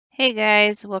Hey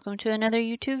guys, welcome to another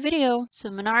YouTube video. So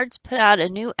Menards put out a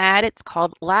new ad. It's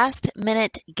called Last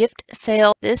Minute Gift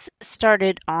Sale. This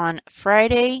started on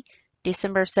Friday,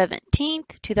 December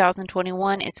 17th,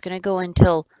 2021. It's going to go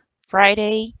until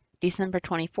Friday, December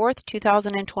 24th,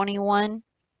 2021.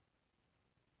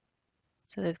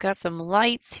 So they've got some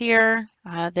lights here.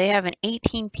 They have an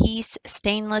 18-piece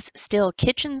stainless steel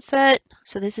kitchen set.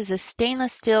 So this is a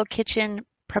stainless steel kitchen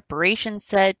preparation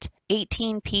set,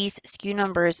 18-piece, SKU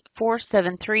numbers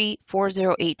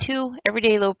 4734082.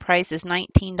 Everyday low price is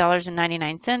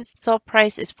 $19.99. Sale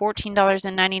price is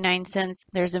 $14.99.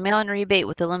 There's a mail-in rebate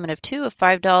with a limit of 2 of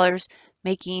 $5,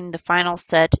 making the final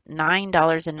set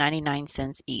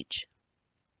 $9.99 each.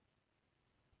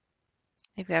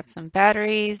 They've got some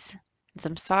batteries and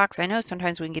some socks. I know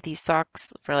sometimes we can get these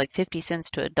socks for like 50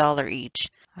 cents to $1 each.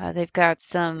 They've got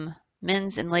some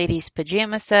men's and ladies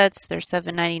pajama sets. They're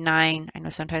 $7.99. I know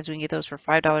sometimes we can get those for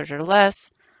 $5 or less.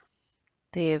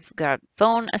 They've got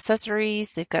phone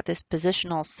accessories. They've got this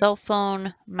positional cell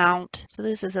phone mount. So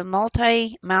this is a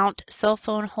multi-mount cell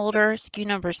phone holder. SKU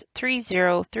numbers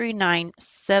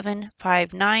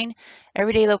 3039759.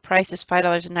 Everyday low price is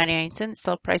 $5.99.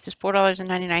 Sale price is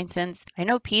 $4.99. I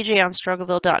know PJ on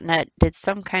struggleville.net did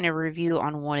some kind of review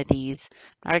on one of these.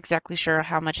 Not exactly sure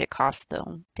how much it cost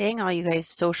though. Dang, all you guys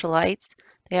socialites.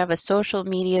 They have a social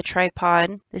media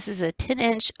tripod. This is a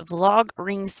 10-inch vlog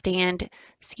ring stand.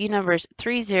 SKU numbers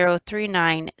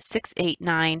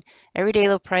 3039689. Everyday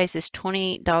low price is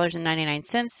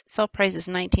 $28.99. Sale price is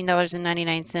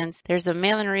 $19.99. There's a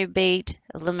mail-in rebate,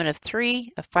 a limit of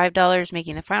 3 of $5,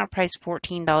 making the final price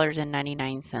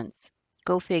 $14.99.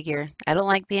 Go figure. I don't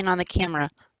like being on the camera,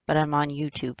 but I'm on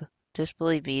YouTube. Just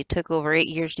believe me, it took over 8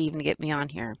 years to even get me on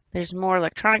here. There's more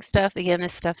electronic stuff. Again,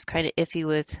 this stuff's kind of iffy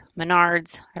with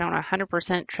Menards. I don't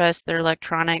 100% trust their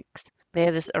electronics. They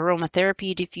have this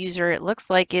aromatherapy diffuser. It looks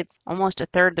like it's almost a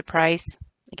third the price.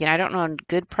 Again, I don't know a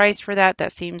good price for that.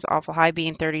 That seems awful high,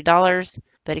 being $30.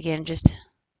 But again, just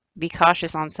be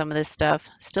cautious on some of this stuff.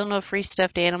 Still no free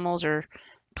stuffed animals or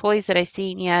toys that I've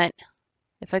seen yet.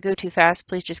 If I go too fast,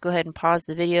 please just go ahead and pause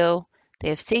the video. They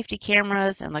have safety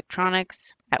cameras and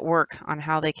electronics at work on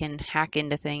how they can hack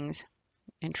into things.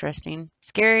 Interesting.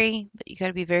 Scary, but you got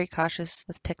to be very cautious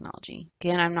with technology.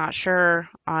 Again, I'm not sure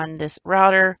on this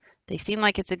router. They seem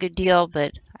like it's a good deal,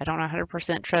 but I don't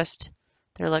 100% trust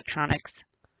their electronics.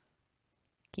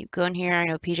 Keep going here. I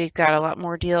know PJ's got a lot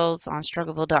more deals on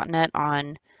struggleville.net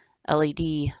on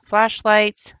LED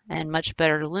flashlights and much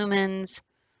better lumens,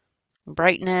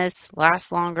 brightness,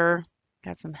 last longer.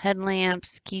 Got some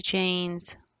headlamps,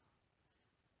 keychains.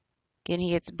 Again, he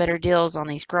gets better deals on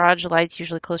these garage lights,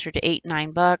 usually closer to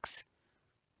 $8-9.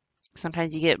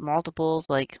 Sometimes you get multiples,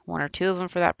 like 1 or 2 of them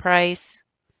for that price.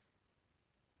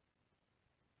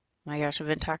 My gosh, I've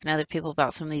been talking to other people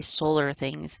about some of these solar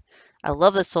things. I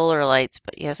love the solar lights,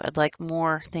 but yes, I'd like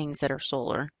more things that are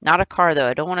solar. Not a car though,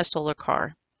 I don't want a solar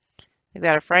car. They've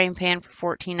got a frying pan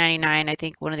for $14.99. I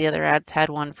think one of the other ads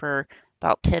had one for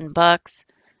about $10.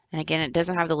 And again, it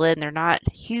doesn't have the lid, and they're not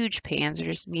huge pans, they're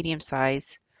just medium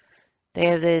size. They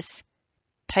have this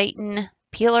Titan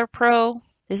Peeler Pro.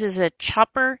 This is a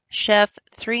Chopper Chef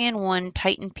 3-in-1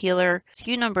 Titan Peeler.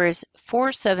 SKU number is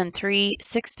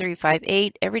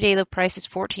 4736358. Everyday low price is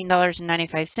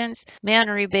 $14.95. Mail-in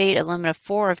rebate, a limit of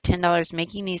 4 of $10,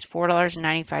 making these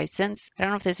 $4.95. I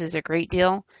don't know if this is a great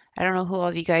deal. I don't know who all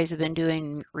of you guys have been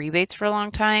doing rebates for a long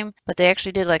time, but they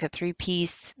actually did like a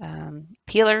 3-piece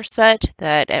peeler set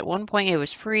that at one point it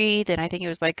was free. Then I think it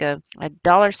was like a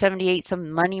 $1.78 some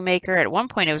money maker. At one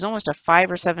point it was almost a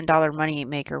 $5 or $7 money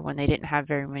maker when they didn't have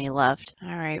very many left. All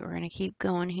right, we're going to keep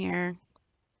going here.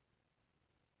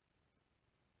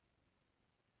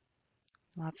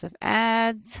 Lots of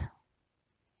ads.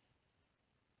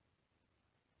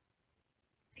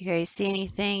 If you guys see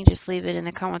anything, just leave it in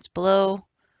the comments below.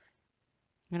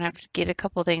 I'm going to have to get a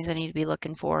couple things I need to be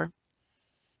looking for.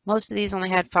 Most of these only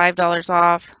had $5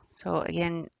 off. So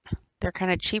again, they're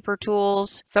kind of cheaper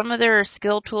tools. Some of their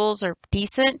skill tools are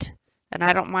decent and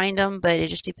I don't mind them, but it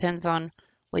just depends on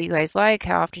what you guys like,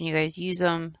 how often you guys use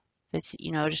them. If it's,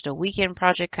 you know, just a weekend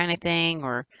project kind of thing,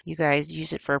 or you guys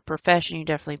use it for a profession, you're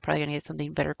definitely probably going to get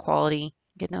something better quality.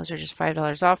 Again, those are just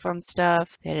 $5 off on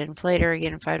stuff. They had an inflator,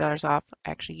 again, $5 off.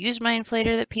 I actually used my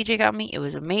inflator that PJ got me. It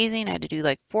was amazing. I had to do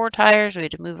like 4 tires. We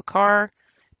had to move a car.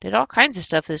 Did all kinds of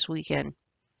stuff this weekend.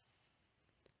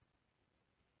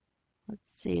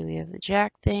 Let's see, we have the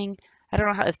jack thing. I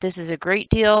don't know if this is a great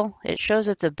deal. It shows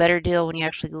it's a better deal when you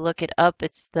actually look it up.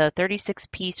 It's the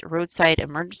 36-piece roadside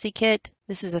emergency kit.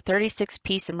 This is a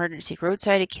 36-piece emergency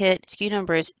roadside kit. SKU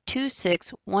number is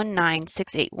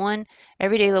 2619681.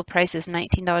 Everyday low price is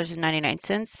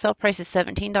 $19.99. Sell price is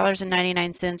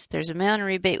 $17.99. There's a mail-in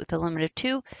rebate with a limit of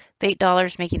 2 of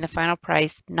 $8, making the final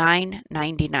price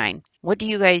 $9.99. What do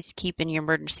you guys keep in your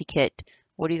emergency kit?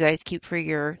 What do you guys keep for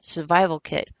your survival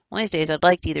kit? One of these days I'd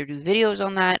like to either do videos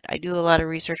on that. I do a lot of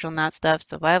research on that stuff,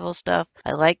 survival stuff.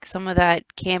 I like some of that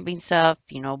camping stuff,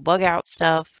 you know, bug out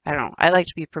stuff. I don't know. I like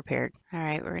to be prepared. All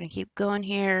right, we're going to keep going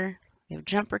here. We have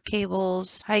jumper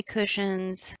cables, high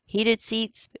cushions, heated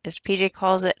seats, as PJ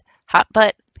calls it, hot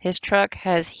butt. His truck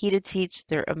has heated seats.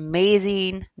 They're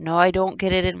amazing. No, I don't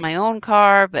get it in my own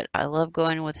car, but I love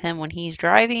going with him when he's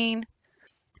driving.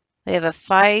 They have a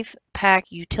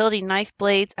 5-pack utility knife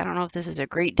blades. I don't know if this is a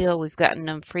great deal. We've gotten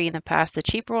them free in the past, the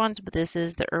cheaper ones, but this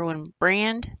is the IRWIN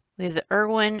brand. We have the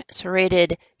IRWIN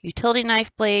Serrated utility knife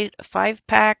blade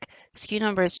 5-pack. SKU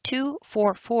number is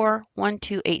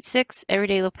 2441286.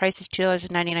 Everyday low price is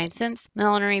 $2.99.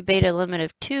 Mail-in rebate a limit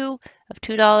of $2,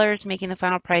 making the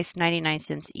final price 99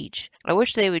 cents each. I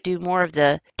wish they would do more of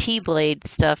the T-blade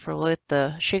stuff for with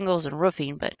the shingles and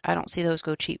roofing, but I don't see those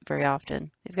go cheap very often.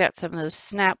 They've got some of those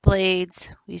snap blades.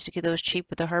 We used to get those cheap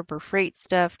with the Harbor Freight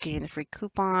stuff, getting the free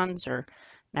coupons or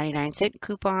 99-cent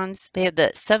coupons. They have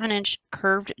the 7-inch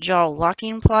curved jaw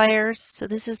locking pliers. So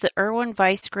this is the IRWIN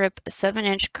Vice Grip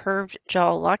 7-inch curved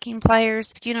jaw locking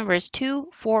pliers. SKU number is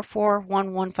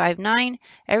 2441159.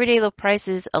 Everyday low price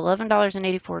is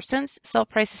 $11.84. Sell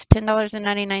price is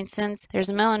 $10.99. There's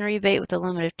a mail-in rebate with a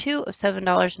limit of 2 of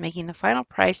 $7, making the final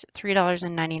price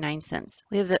 $3.99.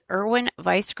 We have the IRWIN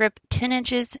Vice Grip 10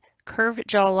 inches curved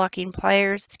jaw locking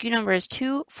pliers. SKU number is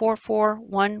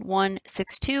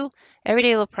 2441162.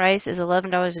 Everyday low price is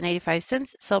 $11.85.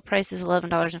 Sell price is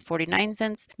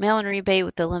 $11.49. Mail-in rebate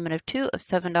with the limit of 2 of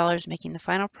 $7, making the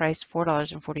final price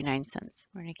 $4.49.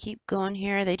 We're going to keep going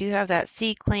here. They do have that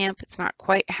C-clamp. It's not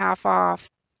quite half off.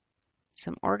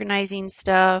 Some organizing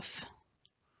stuff.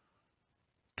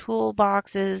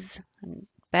 Toolboxes and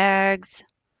bags.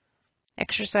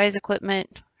 Exercise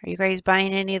equipment. Are you guys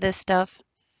buying any of this stuff?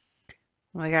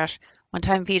 Oh my gosh, one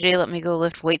time PJ let me go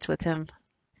lift weights with him.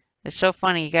 It's so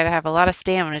funny. You got to have a lot of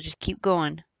stamina. Just keep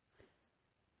going.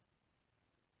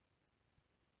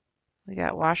 We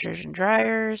got washers and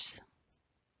dryers.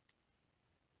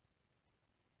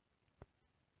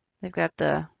 They've got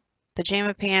the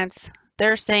pajama pants.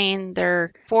 They're saying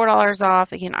they're $4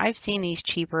 off. Again, I've seen these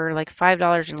cheaper, like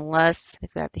 $5 and less.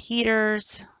 They've got the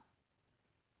heaters.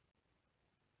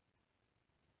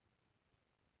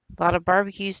 A lot of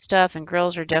barbecue stuff and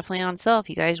grills are definitely on sale. If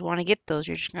you guys want to get those,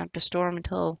 you're just going to have to store them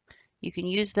until you can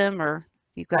use them, or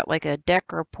if you've got like a deck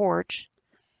or a porch.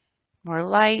 More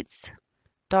lights,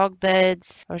 dog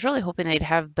beds. I was really hoping they'd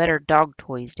have better dog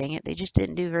toys, dang it. They just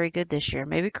didn't do very good this year.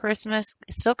 Maybe Christmas.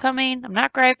 It's still coming. I'm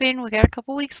not griping. We got a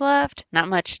couple weeks left. Not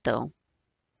much though.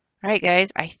 All right, guys,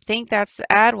 I think that's the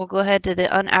ad. We'll go ahead to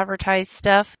the unadvertised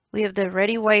stuff. We have the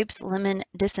Ready Wipes Lemon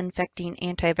Disinfecting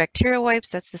Antibacterial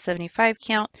Wipes. That's the 75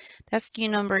 count. That SKU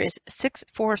number is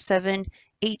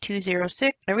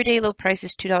 6478206. Everyday low price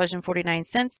is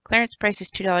 $2.49. Clearance price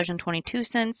is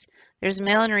 $2.22. There's a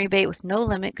mail-in rebate with no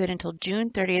limit, good until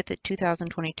June 30th of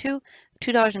 2022.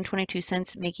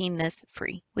 $2.22, making this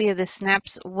free. We have the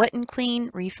Snaps Wet and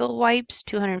Clean Refill Wipes,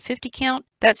 250 count.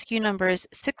 That SKU number is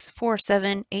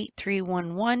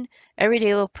 6478311.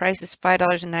 Everyday low price is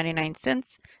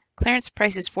 $5.99. Clearance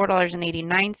price is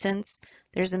 $4.89.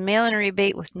 There's a mail-in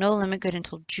rebate with no limit, good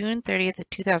until June 30th of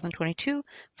 2022.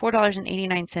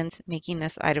 $4.89, making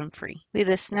this item free. We have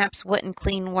the Snaps Wet and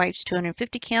Clean Wipes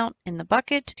 250 count in the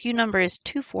bucket. SKU number is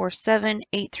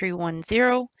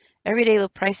 2478310. Everyday low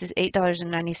price is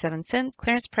 $8.97.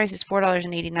 Clearance price is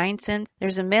 $4.89.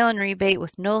 There's a mail-in rebate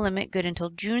with no limit, good until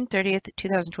June 30th,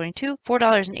 2022.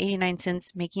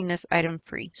 $4.89, making this item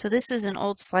free. So this is an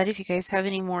old slide. If you guys have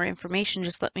any more information,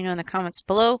 just let me know in the comments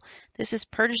below. This is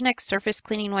PurgeNex Surface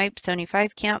Cleaning Wipe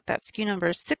 75 count. That SKU number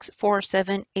is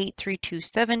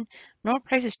 6478327. Normal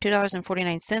price is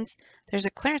 $2.49. There's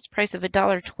a clearance price of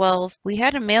 $1.12. We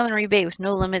had a mail-in rebate with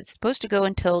no limit. It's supposed to go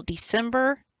until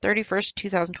December 31st,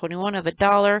 2021 of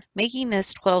 $1, making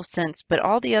this 12 cents, but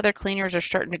all the other cleaners are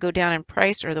starting to go down in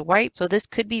price, or the wipe, so this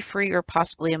could be free or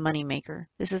possibly a money maker.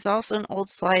 This is also an old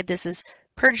slide. This is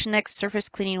Purge Next Surface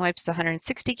Cleaning Wipes,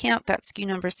 160 count. That SKU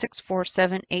number is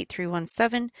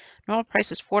 6478317. Normal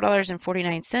price was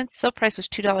 $4.49. Sale price was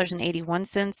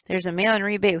 $2.81. There's a mail-in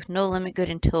rebate with no limit good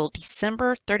until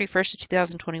December 31st of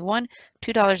 2021,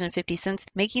 $2.50,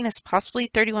 making this possibly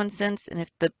 31 cents. And if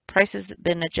the price has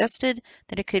been adjusted,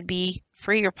 then it could be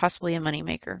free or possibly a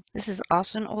moneymaker. This is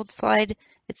also an old slide.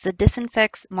 It's the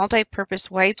Disinfects Multi-Purpose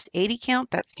Wipes 80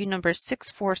 count. That SKU number is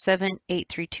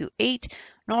 6478328.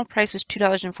 Normal price was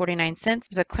 $2.49.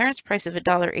 There's a clearance price of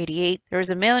 $1.88. There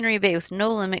was a mail-in rebate with no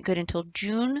limit good until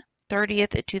June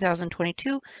 30th of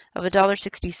 2022 of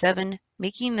 $1.67,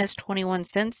 making this 21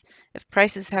 cents. If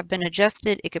prices have been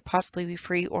adjusted, it could possibly be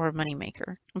free or a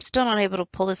moneymaker. I'm still not able to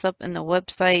pull this up in the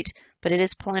website, but it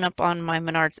is pulling up on my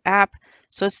Menards app.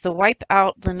 So it's the Wipe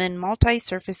Out Lemon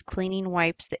Multi-Surface Cleaning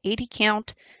Wipes, the 80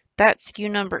 count. That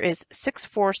SKU number is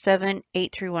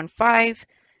 6478315.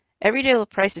 Everyday low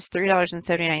price is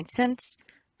 $3.79.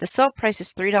 The sale price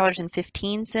is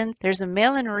 $3.15. There's a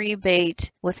mail-in rebate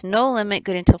with no limit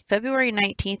good until February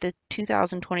 19th of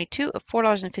 2022 of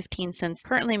 $4.15,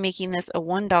 currently making this a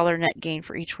 $1 net gain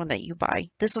for each one that you buy.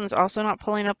 This one's also not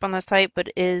pulling up on the site, but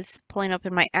is pulling up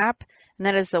in my app. And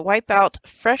that is the Wipe Out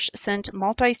Fresh Scent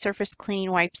Multi-Surface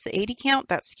Cleaning Wipes, the 80 count.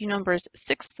 That SKU number is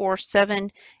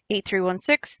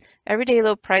 6478316. Everyday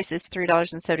low price is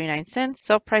 $3.79.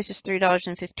 Sale price is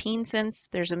 $3.15.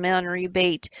 There's a mail-in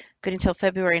rebate good until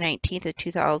February 19th of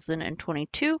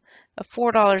 2022 of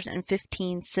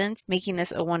 $4.15, making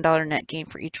this a $1 net gain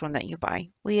for each one that you buy.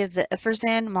 We have the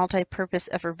Efferzan Multi-Purpose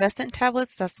Effervescent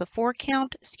Tablets. That's the 4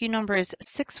 count. SKU number is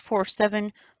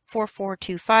 6474425.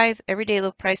 Everyday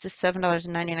low price is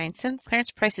 $7.99.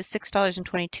 Clearance price is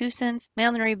 $6.22.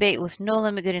 Mail-in rebate with no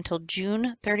limit good until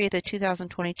June 30th of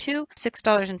 2022,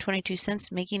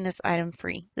 $6.22, making this item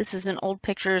free. This is an old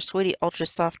picture of Sweetie Ultra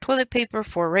Soft Toilet Paper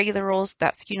for regular rolls.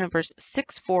 That SKU number is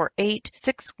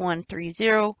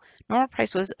 6486130. Normal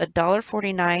price was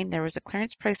 $1.49. There was a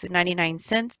clearance price of 99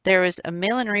 cents. There was a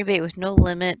mail-in rebate with no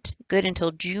limit good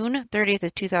until June 30th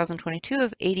of 2022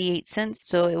 of 88 cents.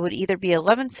 So it would either be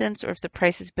 11 cents, or if the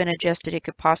price has been adjusted, it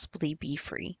could possibly be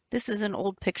free. This is an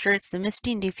old picture. It's the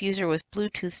misting diffuser with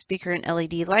Bluetooth speaker and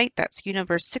LED light. That SKU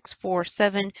number is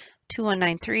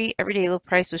 6472193. Everyday low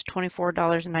price was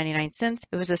 $24.99.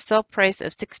 It was a sale price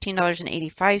of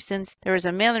 $16.85. There was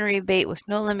a mail-in rebate with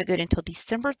no limit good until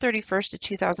December 31st of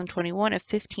 2021 of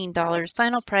 $15.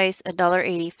 Final price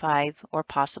 $1.85 or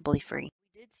possibly free.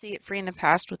 We did see it free in the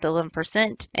past with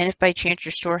 11%, and if by chance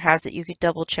your store has it, you could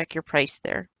double check your price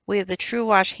there. We have the True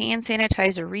Wash hand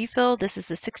sanitizer refill. This is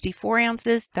the 64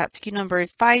 ounces. That SKU number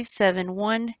is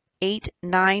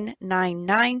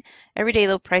 5718999. Everyday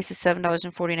low price is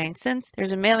 $7.49.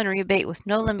 There's a mail-in rebate with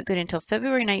no limit good until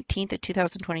February 19th of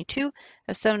 2022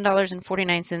 of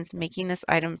 $7.49, making this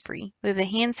item free. We have the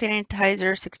hand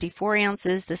sanitizer 64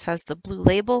 ounces. This has the blue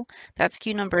label. That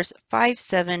SKU number is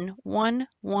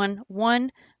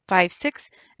 5711156.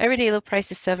 Everyday low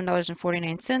price is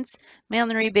 $7.49.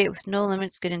 Mail-in rebate with no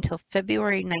limits good until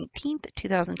February 19th,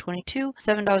 2022,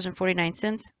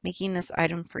 $7.49, making this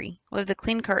item free. We have the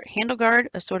Clean Cart Handle Guard,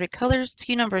 assorted colors.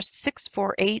 SKU number is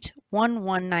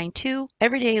 6481192.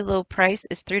 Everyday low price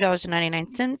is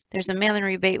 $3.99. There's a mail-in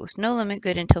rebate with no limit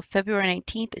good until February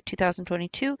 19th,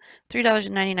 2022,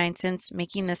 $3.99,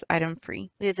 making this item free.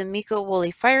 We have the Miko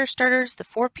Woolly Fire Starters, the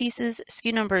 4 pieces.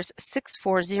 SKU number is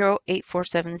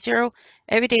 6408470.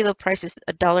 Everyday low price is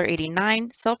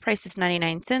 $1.89. Sale price is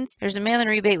 99 cents. There's a mail-in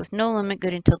rebate with no limit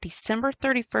good until December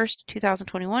 31st,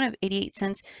 2021 of 88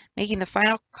 cents, making the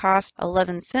final cost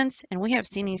 11 cents. And we have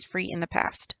seen these free in the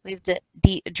past. We have the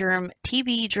Germ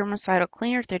TB Germicidal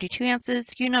Cleaner, 32 ounces.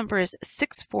 SKU number is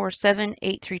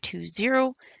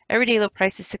 6478320. Everyday low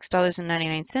price is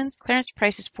 $6.99. Clearance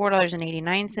price is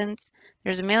 $4.89.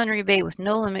 There's a mail-in rebate with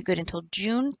no limit good until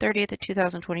June 30th of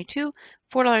 2022,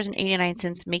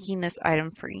 $4.89, making this item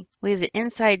free. We have the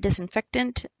Inside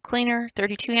Disinfectant Cleaner,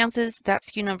 32 ounces. That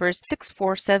SKU number is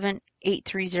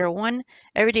 6478301.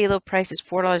 Everyday low price is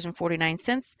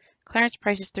 $4.49. Clearance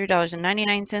price is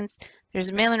 $3.99. There's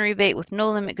a mail-in rebate with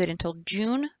no limit good until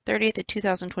June 30th of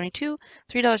 2022,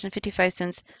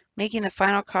 $3.55, making the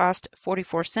final cost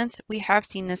 44 cents. We have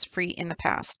seen this free in the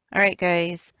past. All right,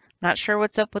 guys. Not sure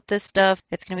what's up with this stuff.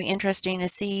 It's going to be interesting to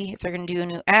see if they're going to do a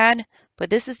new ad. But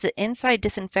this is the Inside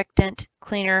Disinfectant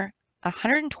Cleaner,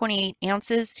 128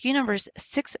 ounces. SKU number is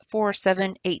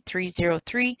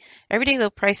 6478303. Everyday low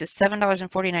price is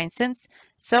 $7.49.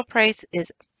 Sale price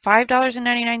is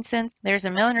 $5.99. There's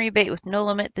a mail-in rebate with no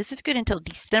limit. This is good until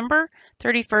December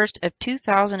 31st of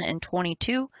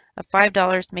 2022 of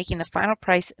 $5, making the final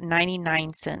price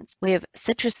 99 cents. We have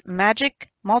Citrus Magic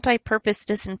Multi-Purpose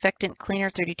Disinfectant Cleaner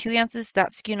 32 ounces.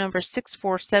 That SKU number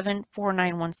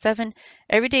 6474917.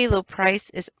 Everyday low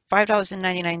price is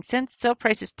 $5.99. Sale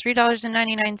price is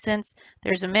 $3.99.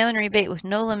 There's a mail-in rebate with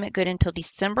no limit good until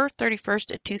December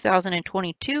 31st of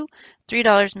 2022.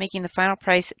 $3, making the final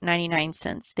price 99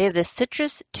 cents. They have the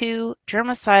Citrus 2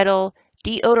 Germicidal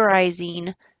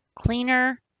Deodorizing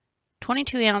Cleaner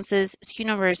 22 ounces. SKU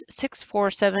number is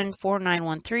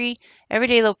 6474913.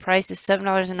 Everyday low price is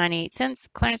 $7.98.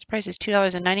 Clearance price is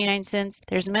 $2.99.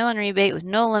 There's a mail-in rebate with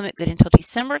no limit good until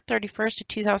December 31st of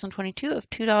 2022 of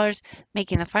 $2,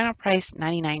 making the final price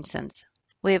 99 cents.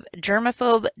 We have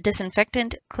Germaphobe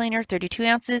Disinfectant Cleaner 32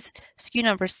 ounces. SKU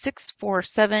number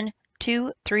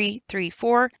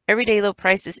 6472334. Everyday low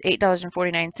price is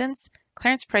 $8.49.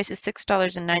 Clearance price is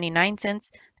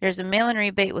 $6.99. There's a mail-in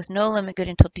rebate with no limit good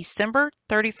until December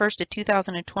 31st of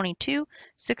 2022,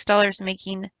 $6,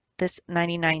 making this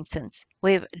 99 cents.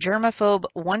 We have Germaphobe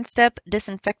One-Step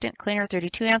Disinfectant Cleaner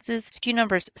 32 ounces. SKU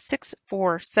numbers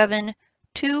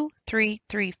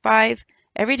 6472335.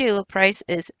 Everyday low price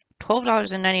is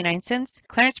 $12.99.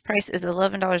 Clearance price is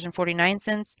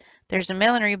 $11.49. There's a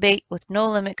mail-in rebate with no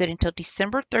limit good until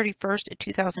December 31st of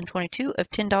 2022 of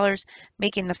 $10,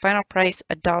 making the final price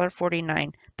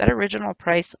 $1.49. That original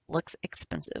price looks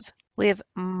expensive. We have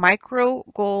Micro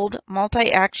Gold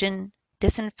Multi-Action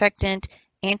Disinfectant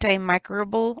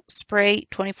Antimicrobial Spray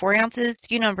 24 ounces.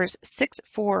 SKU numbers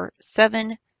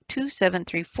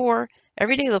 6472734.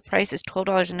 Everyday low price is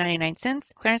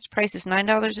 $12.99. Clearance price is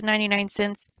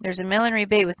 $9.99. There's a mail-in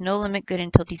rebate with no limit good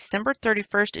until December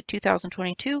 31st of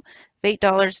 2022 of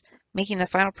 $8, making the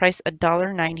final price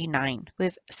 $1.99. We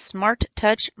have Smart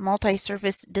Touch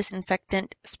Multi-Surface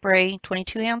Disinfectant Spray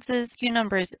 22 ounces. SKU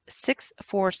number is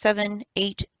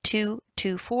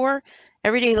 6478224.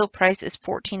 Everyday low price is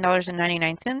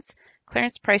 $14.99.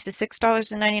 Clearance price is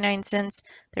 $6.99.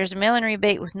 There's a mail-in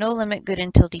rebate with no limit good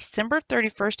until December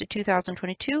 31st of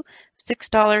 2022,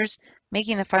 $6,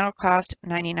 making the final cost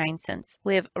 99 cents.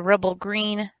 We have Rebel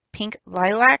Green Pink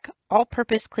Lilac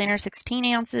All-Purpose Cleaner 16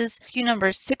 ounces. SKU number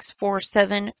is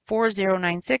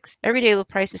 6474096. Everyday low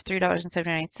price is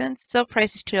 $3.79. Sale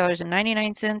price is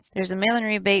 $2.99. There's a mail-in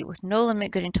rebate with no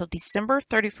limit good until December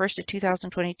 31st of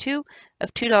 2022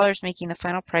 of $2, making the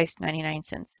final price 99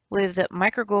 cents. We have the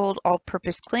Microgold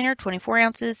All-Purpose Cleaner 24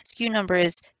 ounces. SKU number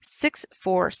is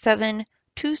 6472735.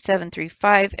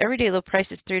 Everyday low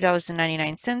price is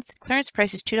 $3.99. Clearance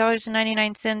price is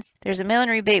 $2.99. There's a mail-in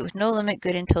rebate with no limit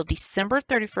good until December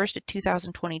 31st of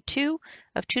 2022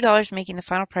 of $2, making the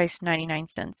final price 99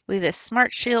 cents. We have a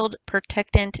Smart Shield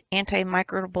Protectant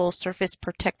Antimicrobial Surface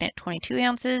Protectant 22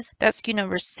 ounces. That SKU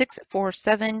number is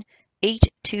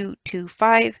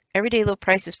 6478225. Everyday low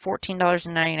price is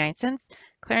 $14.99.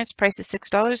 Clearance price is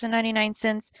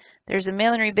 $6.99. There's a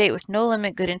mail-in rebate with no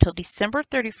limit good until December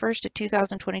 31st of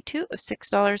 2022 of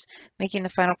 $6, making the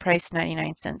final price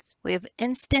 99 cents. We have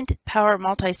Instant Power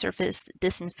Multi-Surface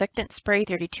Disinfectant Spray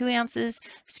 32 ounces.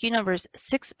 SKU number is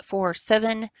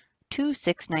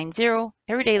 6472690.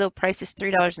 Everyday low price is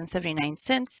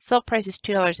 $3.79. Sale price is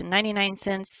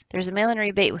 $2.99. There's a mail-in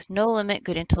rebate with no limit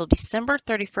good until December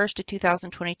 31st of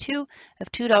 2022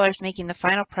 of $2, making the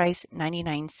final price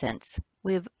 99 cents.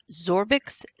 We have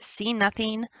Zorbix See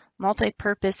Nothing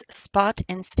Multi-Purpose Spot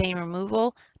and Stain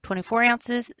Removal 24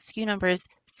 ounces. SKU number is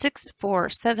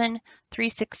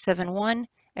 6473671.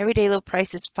 Everyday low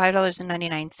price is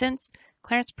 $5.99.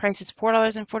 Clearance price is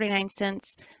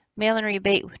 $4.49. Mail-in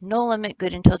rebate with no limit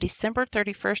good until December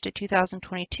 31st of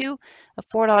 2022 of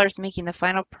 $4, making the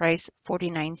final price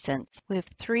 49 cents. We have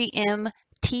 3M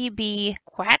TB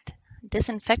Quat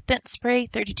Disinfectant Spray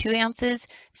 32 ounces.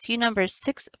 SKU number is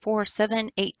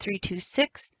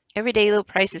 6478326. Everyday low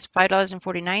price is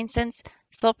 $5.49.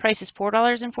 Sale price is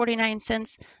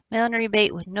 $4.49. Mail-in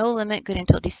rebate with no limit good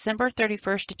until December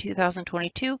 31st of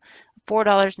 2022 of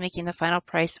 $4, making the final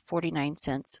price 49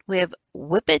 cents. We have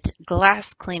Whippet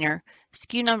Glass Cleaner.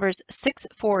 SKU number is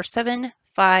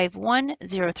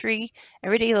 6475103.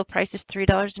 Everyday low price is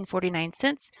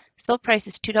 $3.49. Sale price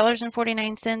is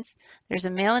 $2.49. There's a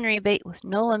mail-in rebate with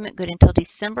no limit good until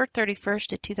December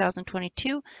 31st of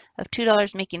 2022 of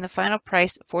 $2, making the final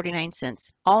price 49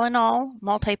 cents. All in all,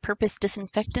 multi-purpose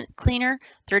disinfectant cleaner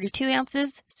 32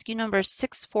 ounces. SKU number is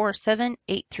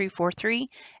 6478343.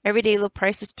 Everyday low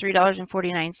price is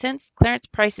 $3.49. Clearance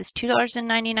price is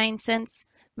 $2.99.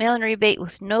 Mail-in rebate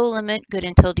with no limit good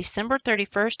until December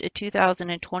 31st of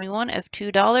 2021 of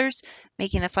 $2,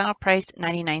 making the final price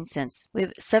 99 cents. We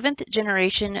have 7th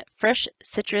generation fresh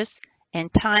citrus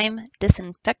and thyme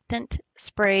disinfectant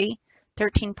spray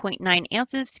 13.9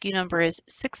 ounces. SKU number is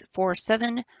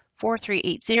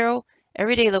 6474380.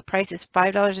 Everyday low price is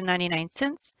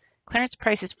 $5.99. Clearance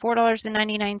price is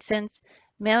 $4.99.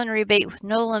 Mail-in rebate with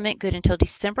no limit, good until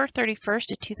December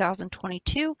 31st of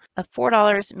 2022 of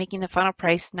 $4, making the final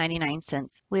price 99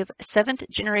 cents. We have 7th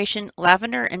generation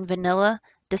lavender and vanilla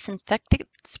disinfectant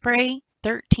spray,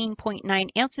 13.9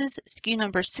 ounces. SKU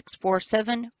number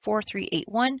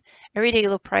 6474381. Everyday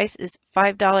low price is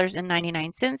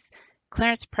 $5.99.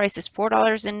 Clearance price is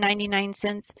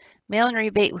 $4.99. Mail-in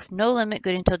rebate with no limit,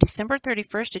 good until December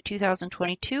 31st of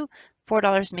 2022.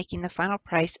 $4, making the final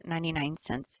price 99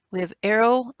 cents. We have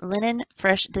Arrow Linen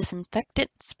Fresh Disinfectant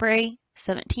Spray,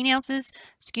 17 ounces.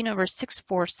 SKU number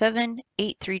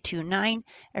 6478329.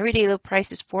 Everyday low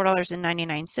price is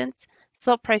 $4.99.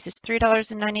 Sale price is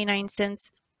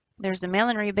 $3.99. There's the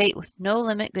mail-in rebate with no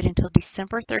limit, good until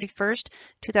December 31st,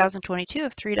 2022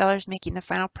 of $3, making the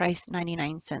final price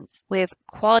 99 cents. We have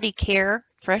Quality Care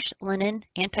Fresh Linen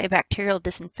Antibacterial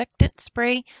Disinfectant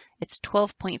Spray. It's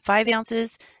 12.5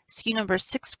 ounces. SKU number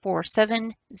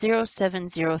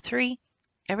 6470703.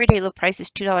 Everyday low price is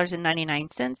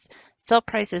 $2.99. Sale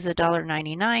price is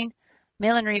 $1.99.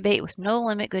 Mail-in rebate with no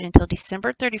limit, good until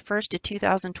December 31st of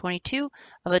 2022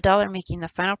 of $1, making the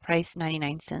final price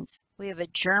 99 cents. We have a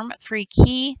germ-free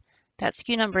key. That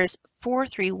SKU number is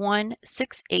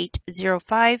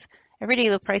 4316805.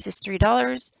 Everyday low price is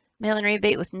 $3. Mail-in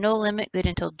rebate with no limit, good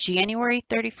until January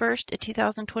 31st of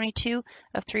 2022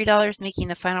 of $3, making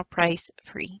the final price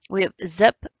free. We have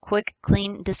Zep Quick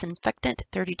Clean Disinfectant,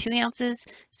 32 ounces.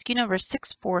 SKU number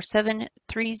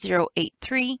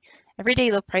 6473083.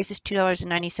 Everyday low price is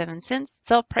 $2.97.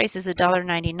 Sale price is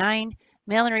 $1.99.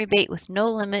 Mail-in rebate with no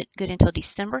limit, good until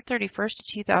December 31st,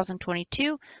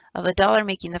 2022 of $1,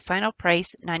 making the final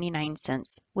price 99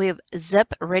 cents. We have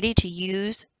Zep Ready to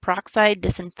Use Peroxide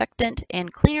Disinfectant and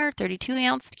Cleaner, 32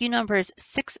 ounce. SKU number is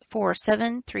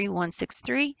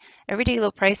 6473163. Everyday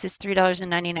low price is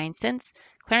 $3.99.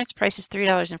 Clearance price is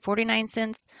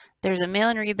 $3.49. There's a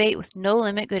mail-in rebate with no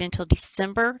limit, good until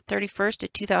December 31st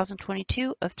of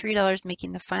 2022 of $3,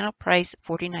 making the final price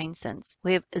 49 cents.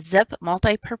 We have Zep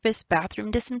Multi-Purpose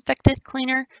Bathroom Disinfectant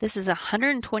Cleaner. This is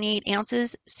 128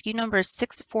 ounces. SKU number is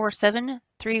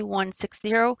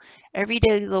 6473160.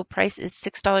 Everyday low price is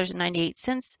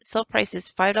 $6.98. Sale price is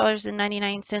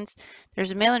 $5.99.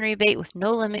 There's a mail-in rebate with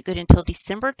no limit, good until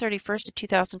December 31st of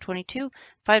 2022,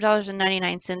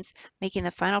 $5.99, making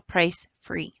the final price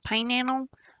free. Pine Anal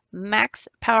Max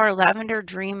Power Lavender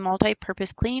Dream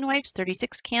Multi-Purpose Cleaning Wipes,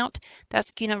 36 count. That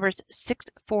SKU number is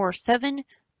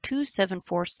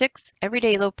 6472746.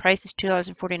 Everyday low price is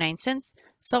 $2.49.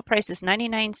 Sale price is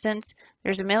 99 cents.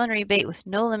 There's a mail-in rebate with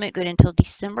no limit, good until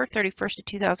December 31st of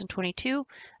 2022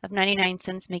 of 99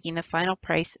 cents, making the final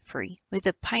price free. With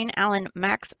the Pine Allen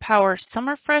Max Power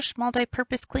Summer Fresh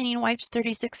Multi-Purpose Cleaning Wipes,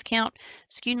 36 count.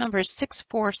 SKU number is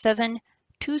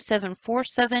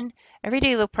 6472747.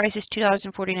 Everyday low price is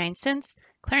 $2.49.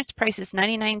 Clearance price is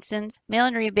 99 cents.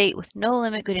 Mail-in rebate with no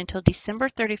limit, good until December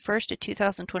 31st of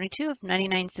 2022 of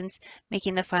 99 cents,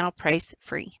 making the final price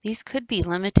free. These could be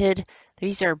limited.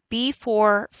 These are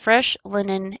B4 Fresh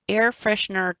Linen Air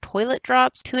Freshener Toilet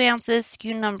Drops, 2 ounces.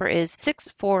 SKU number is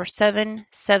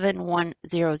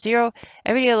 6477100.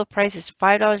 Everyday low price is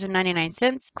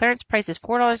 $5.99. Clearance price is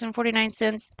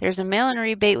 $4.49. There's a mail-in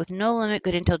rebate with no limit,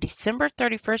 good until December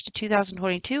 31st of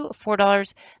 2022 of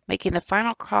 $4, making the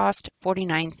final cost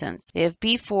 49 cents. We have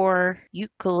B4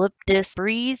 Eucalyptus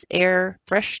Breeze Air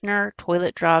Freshener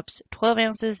Toilet Drops, 12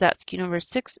 ounces. That SKU number is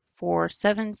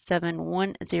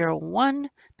 6477101.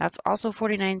 That's also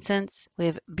 49 cents. We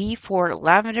have B4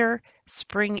 Lavender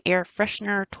Spring Air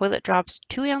Freshener Toilet Drops,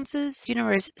 2 ounces. SKU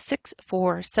number is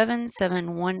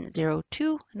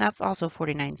 6477102, and that's also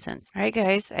 49 cents. All right,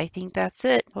 guys, I think that's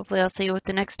it. Hopefully I'll see you with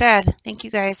the next ad. Thank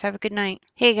you, guys. Have a good night.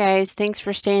 Hey, guys, thanks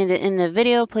for staying in the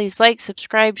video. Please like,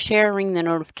 subscribe, share, ring the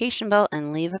notification bell,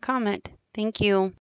 and leave a comment. Thank you.